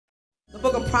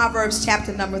book of Proverbs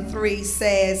chapter number 3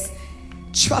 says,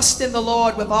 trust in the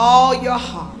Lord with all your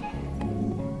heart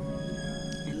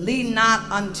and lean not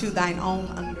unto thine own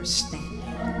understanding.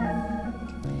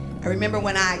 I remember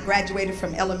when I graduated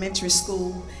from elementary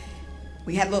school,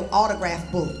 we had little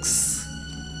autograph books.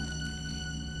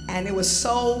 And it was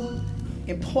so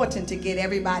important to get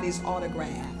everybody's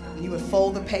autograph. You would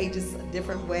fold the pages a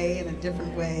different way and a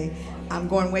different way. I'm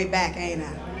going way back, ain't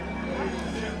I?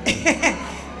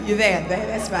 You're there,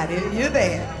 that's right, you're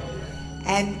there.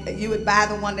 And you would buy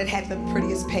the one that had the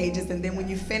prettiest pages, and then when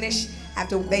you finish,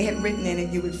 after they had written in it,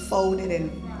 you would fold it,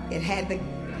 and it had the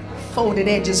folded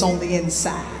edges on the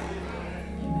inside.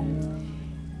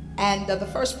 And the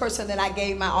first person that I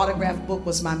gave my autograph book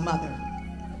was my mother.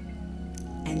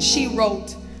 And she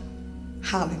wrote,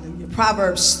 hallelujah,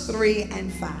 Proverbs 3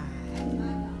 and 5.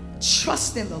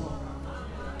 Trust in the Lord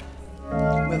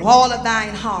with all of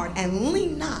thine heart, and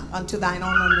lean not unto thine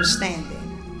own understanding.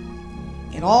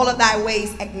 In all of thy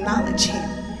ways acknowledge him,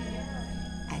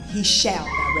 and he shall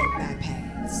direct thy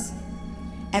paths.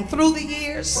 And through the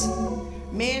years,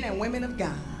 men and women of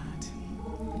God,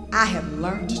 I have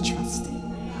learned to trust him.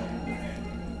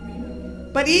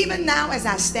 But even now, as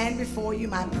I stand before you,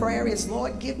 my prayer is,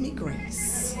 Lord, give me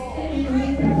grace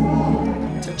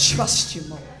to trust you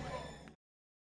more.